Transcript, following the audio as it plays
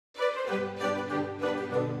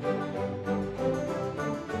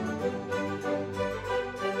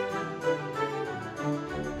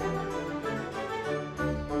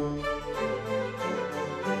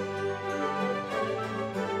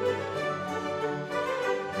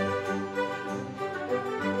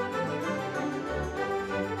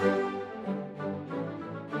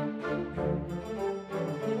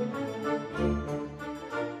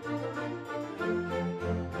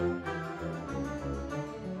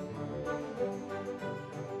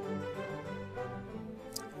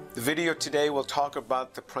The video today will talk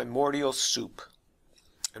about the primordial soup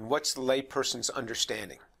and what's the layperson's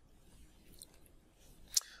understanding.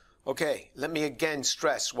 Okay, let me again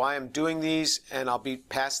stress why I'm doing these, and I'll be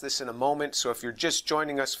past this in a moment. So if you're just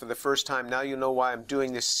joining us for the first time, now you know why I'm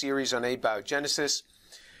doing this series on abiogenesis.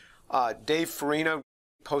 Dave Farina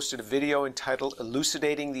posted a video entitled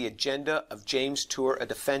Elucidating the Agenda of James Tour, A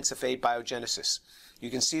Defense of Abiogenesis.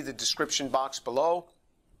 You can see the description box below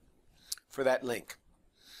for that link.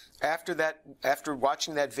 After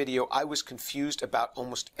watching that video, I was confused about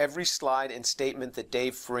almost every slide and statement that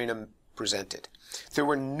Dave Farina presented. There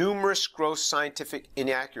were numerous gross scientific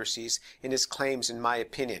inaccuracies in his claims, in my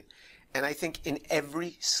opinion, and I think in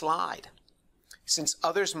every slide. Since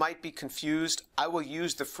others might be confused, I will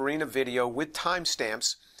use the Farina video with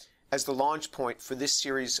timestamps as the launch point for this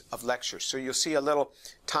series of lectures. So you'll see a little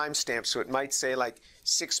timestamp, so it might say like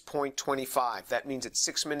 6.25. That means it's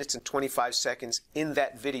 6 minutes and 25 seconds in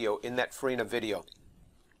that video, in that Farina video.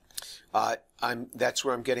 That's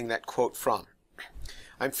where I'm getting that quote from.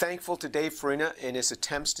 I'm thankful to Dave Farina in his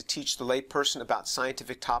attempts to teach the layperson about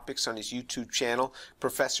scientific topics on his YouTube channel,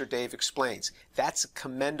 Professor Dave Explains. That's a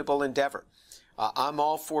commendable endeavor. I'm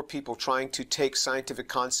all for people trying to take scientific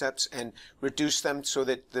concepts and reduce them so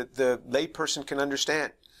that the layperson can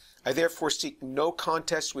understand. I therefore seek no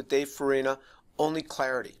contest with Dave Farina, only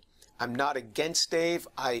clarity. I'm not against Dave.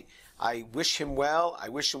 I wish him well. I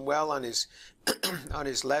wish him well on his on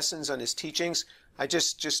his lessons, on his teachings. I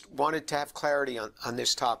just wanted to have clarity on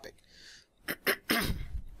this topic.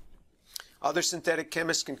 Other synthetic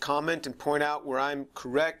chemists can comment and point out where I'm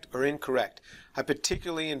correct or incorrect. I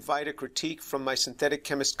particularly invite a critique from my synthetic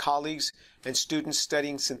chemist colleagues and students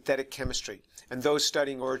studying synthetic chemistry and those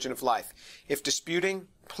studying origin of life. If disputing,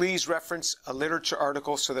 please reference a literature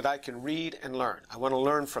article so that I can read and learn. I want to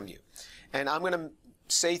learn from you. And I'm going to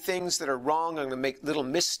say things that are wrong. I'm going to make little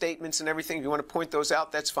misstatements and everything. If you want to point those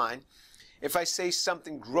out, that's fine. If I say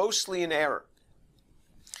something grossly in error,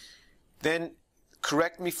 then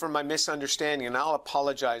correct me for my misunderstanding, and I'll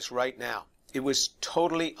apologize right now. It was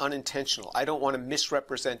totally unintentional. I don't want to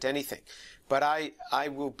misrepresent anything, but I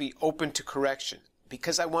will be open to correction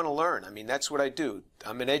because I want to learn. I mean, that's what I do.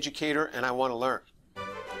 I'm an educator, and I want to learn.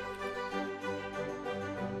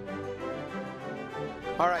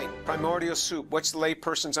 All right, primordial soup. What's the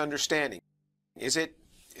layperson's understanding? Is it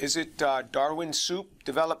Darwin's soup,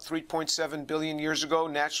 developed 3.7 billion years ago,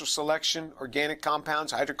 natural selection, organic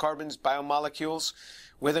compounds, hydrocarbons, biomolecules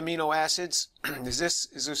with amino acids? Is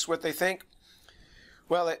this what they think?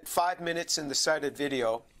 Well, at 5 minutes in the cited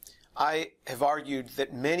video, I have argued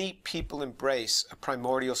that many people embrace a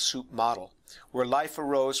primordial soup model, where life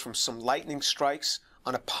arose from some lightning strikes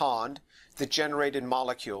on a pond that generated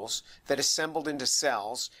molecules that assembled into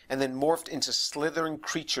cells and then morphed into slithering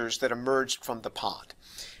creatures that emerged from the pond.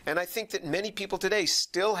 And I think that many people today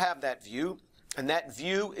still have that view, and that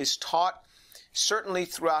view is taught, certainly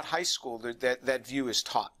throughout high school, that view is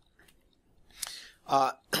taught.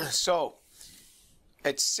 So,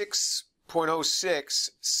 at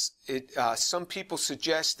 6.06, some people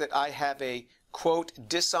suggest that I have a, quote,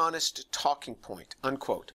 dishonest talking point,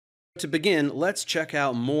 unquote. To begin, let's check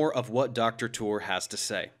out more of what Dr. Tour has to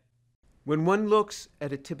say. When one looks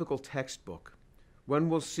at a typical textbook, one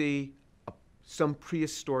will see some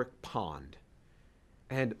prehistoric pond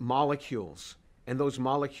and molecules, and those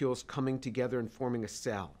molecules coming together and forming a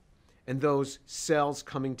cell, and those cells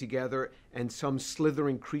coming together and some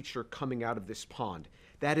slithering creature coming out of this pond.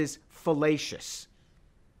 That is fallacious.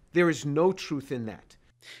 There is no truth in that.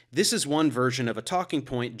 This is one version of a talking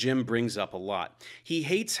point Jim brings up a lot. He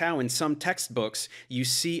hates how in some textbooks you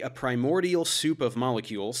see a primordial soup of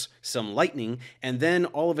molecules, some lightning, and then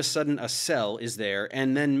all of a sudden a cell is there,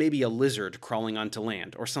 and then maybe a lizard crawling onto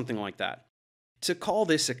land, or something like that. To call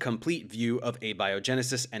this a complete view of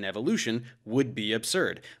abiogenesis and evolution would be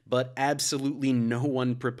absurd, but absolutely no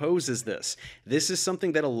one proposes this. This is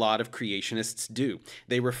something that a lot of creationists do.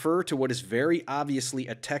 They refer to what is very obviously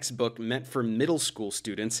a textbook meant for middle school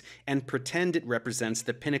students and pretend it represents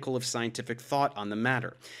the pinnacle of scientific thought on the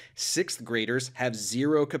matter. Sixth graders have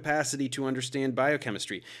zero capacity to understand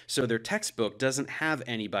biochemistry, so their textbook doesn't have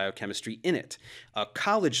any biochemistry in it. A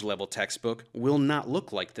college-level textbook will not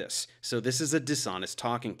look like this, so this is a dishonest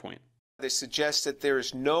talking point. They suggest that there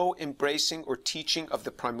is no embracing or teaching of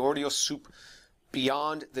the primordial soup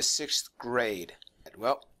beyond the 6th grade.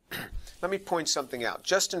 Well, let me point something out.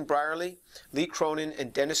 Justin Brierley, Lee Cronin,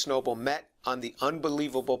 and Denis Noble met on the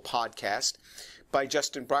Unbelievable podcast by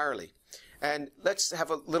Justin Brierley. And let's have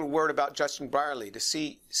a little word about Justin Brierley to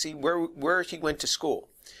see where he went to school.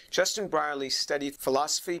 Justin Brierley studied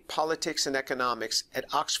philosophy, politics, and economics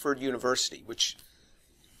at Oxford University, which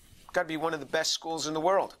got to be one of the best schools in the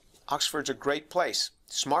world. Oxford's a great place.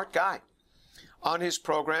 Smart guy. On his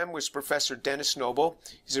program was Professor Denis Noble.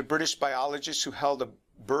 He's a British biologist who held a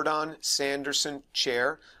Burdon Sanderson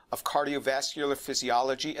Chair of Cardiovascular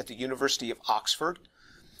Physiology at the University of Oxford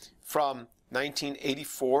from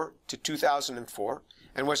 1984 to 2004,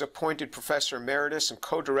 and was appointed Professor Emeritus and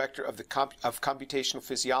co-director of Computational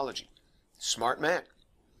Physiology. Smart man.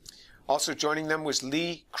 Also joining them was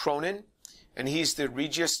Lee Cronin, and he's the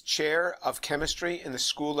Regius Chair of Chemistry in the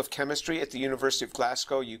School of Chemistry at the University of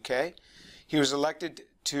Glasgow, UK. He was elected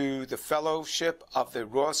to the Fellowship of the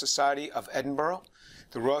Royal Society of Edinburgh,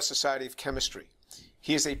 the Royal Society of Chemistry.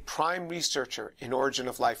 He is a prime researcher in origin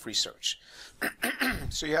of life research.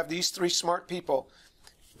 So you have these three smart people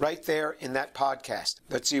right there in that podcast.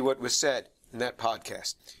 Let's see what was said in that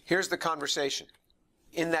podcast. Here's the conversation.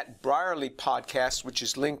 In that Brierley podcast, which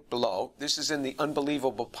is linked below, this is in the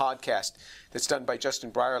Unbelievable podcast that's done by Justin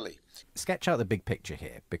Brierley. Sketch out the big picture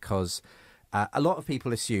here, because a lot of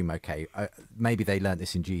people assume, okay, maybe they learned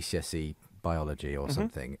this in GCSE biology or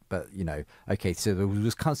something, but, you know, okay, so there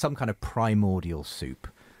was some kind of primordial soup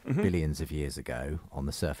billions of years ago on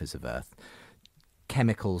the surface of Earth,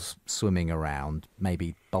 chemicals swimming around,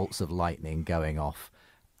 maybe bolts of lightning going off,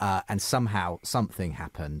 and somehow something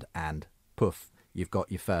happened and poof, you've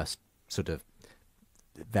got your first sort of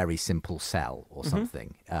very simple cell or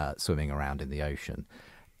something swimming around in the ocean.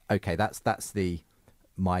 Okay, that's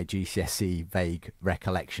my GCSE vague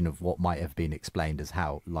recollection of what might have been explained as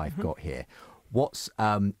how life got here.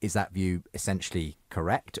 Is that view essentially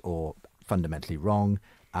correct or fundamentally wrong?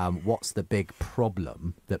 What's the big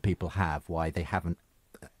problem that people have, why they haven't,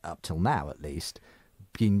 up till now at least,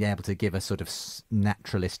 been able to give a sort of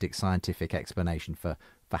naturalistic scientific explanation for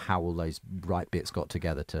how all those right bits got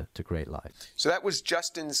together to create life? So that was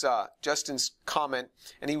Justin's comment,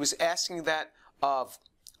 and he was asking that of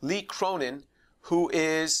Lee Cronin, who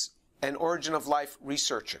is an origin of life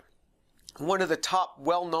researcher, one of the top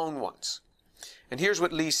well-known ones. And here's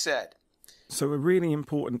what Lee said. So a really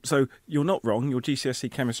important. So you're not wrong. Your GCSE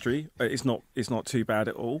chemistry is not too bad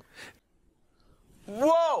at all.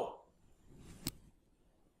 Whoa!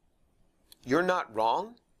 You're not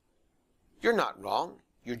wrong? You're not wrong.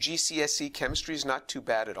 Your GCSE chemistry is not too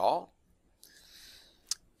bad at all.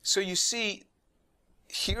 So you see,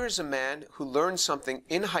 here's a man who learned something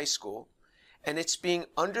in high school, and it's being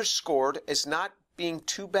underscored as not being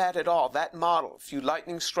too bad at all. That model, a few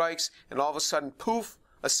lightning strikes, and all of a sudden, poof,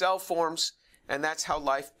 a cell forms, and that's how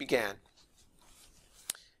life began.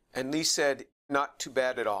 And Lee said, not too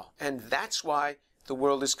bad at all. And that's why the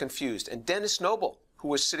world is confused. And Denis Noble, who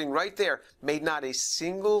was sitting right there, made not a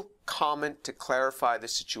single comment to clarify the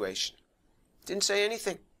situation. Didn't say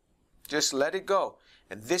anything. Just let it go.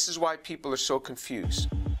 And this is why people are so confused.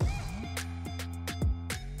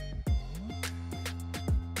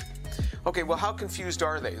 Okay, well, how confused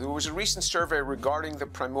are they? There was a recent survey regarding the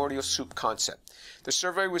primordial soup concept. The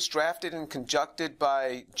survey was drafted and conducted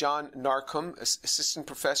by John Narcum, assistant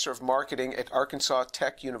professor of marketing at Arkansas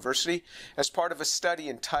Tech University, as part of a study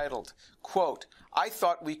entitled, quote, "I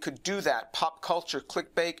thought we could do that, pop culture,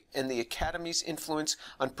 clickbait, and the Academy's influence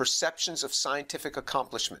on perceptions of scientific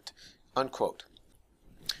accomplishment," unquote.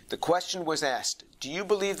 The question was asked, do you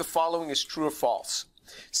believe the following is true or false?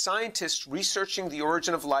 Scientists researching the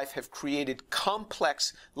origin of life have created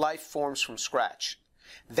complex life forms from scratch.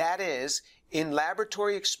 That is, in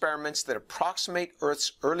laboratory experiments that approximate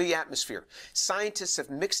Earth's early atmosphere, scientists have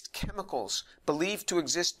mixed chemicals believed to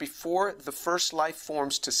exist before the first life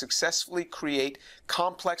forms to successfully create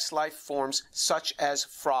complex life forms such as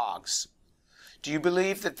frogs. Do you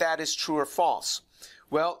believe that that is true or false?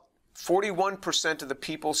 Well, 41% of the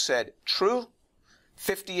people said true.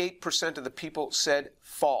 58% of the people said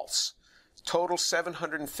false. Total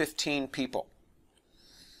 715 people.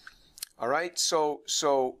 All right, so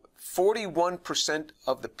 41%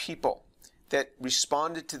 of the people that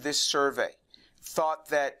responded to this survey thought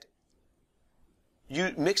that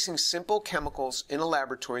mixing simple chemicals in a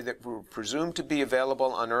laboratory that were presumed to be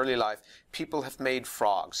available on early life, people have made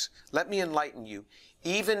frogs. Let me enlighten you.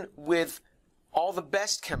 Even with all the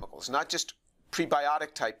best chemicals, not just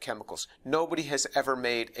prebiotic type chemicals, nobody has ever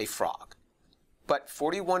made a frog. But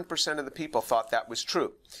 41% of the people thought that was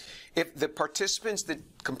true. If the participants that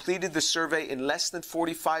completed the survey in less than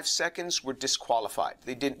 45 seconds were disqualified,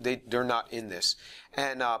 they're not in this.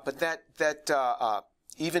 And but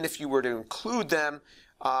even if you were to include them,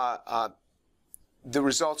 the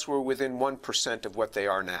results were within 1% of what they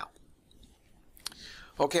are now.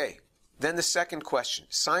 Okay, then the second question.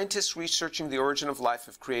 Scientists researching the origin of life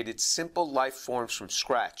have created simple life forms from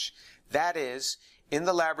scratch. That is, in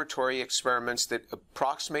the laboratory experiments that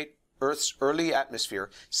approximate Earth's early atmosphere,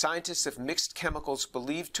 scientists have mixed chemicals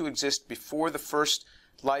believed to exist before the first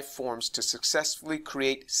life forms to successfully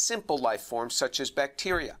create simple life forms such as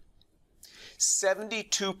bacteria.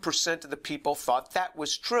 72% of the people thought that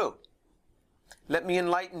was true. Let me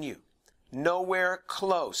enlighten you. Nowhere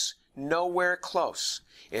close. Nowhere close.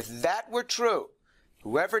 If that were true,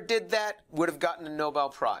 whoever did that would have gotten a Nobel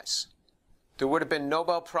Prize. There would have been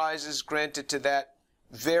Nobel Prizes granted to that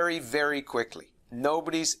very, very quickly.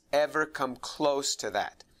 Nobody's ever come close to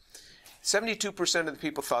that. 72% of the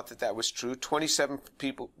people thought that that was true.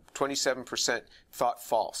 27% thought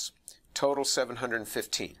false. Total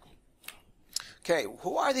 715. Okay,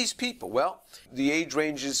 who are these people? Well, the age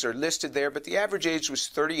ranges are listed there, but the average age was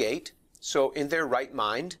 38, so in their right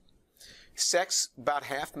mind. Sex, about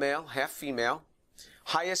half male, half female.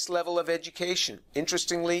 Highest level of education.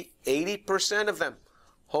 Interestingly, 80% of them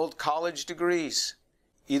hold college degrees,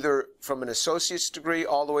 either from an associate's degree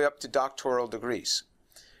all the way up to doctoral degrees.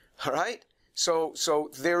 All right? So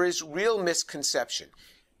there is real misconception.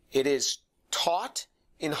 It is taught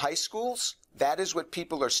in high schools. That is what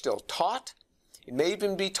people are still taught. It may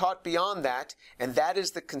even be taught beyond that, and that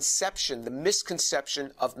is the conception, the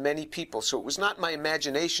misconception of many people. So it was not my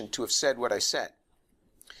imagination to have said what I said.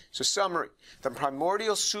 So summary, the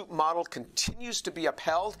primordial soup model continues to be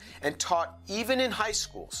upheld and taught even in high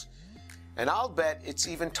schools. And I'll bet it's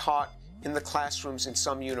even taught in the classrooms in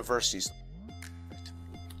some universities.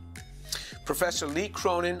 Professor Lee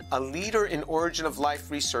Cronin, a leader in origin of life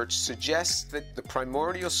research, suggests that the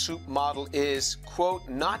primordial soup model is, quote,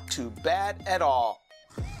 not too bad at all.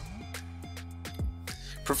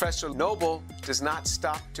 Professor Noble does not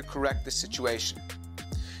stop to correct the situation.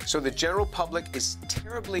 So the general public is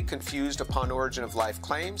terribly confused upon origin of life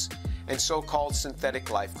claims and so-called synthetic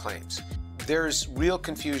life claims. There's real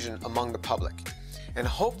confusion among the public. And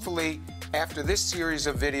hopefully, after this series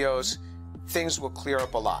of videos, things will clear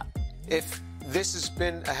up a lot. If this has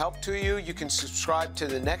been a help to you, you can subscribe to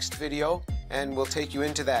the next video and we'll take you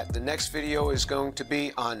into that. The next video is going to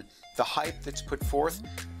be on the hype that's put forth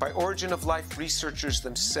by origin of life researchers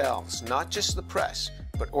themselves, not just the press,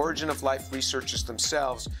 but origin of life researchers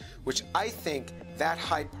themselves, which I think that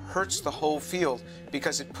hype hurts the whole field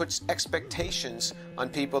because it puts expectations on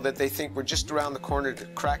people that they think we're just around the corner to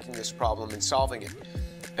cracking this problem and solving it.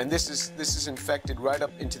 And this is infected right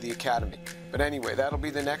up into the academy. But anyway, that'll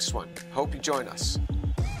be the next one. Hope you join us.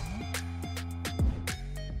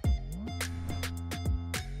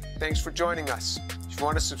 Thanks for joining us. If you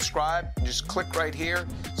want to subscribe, just click right here,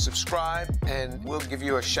 subscribe, and we'll give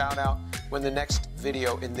you a shout out when the next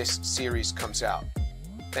video in this series comes out.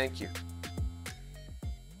 Thank you.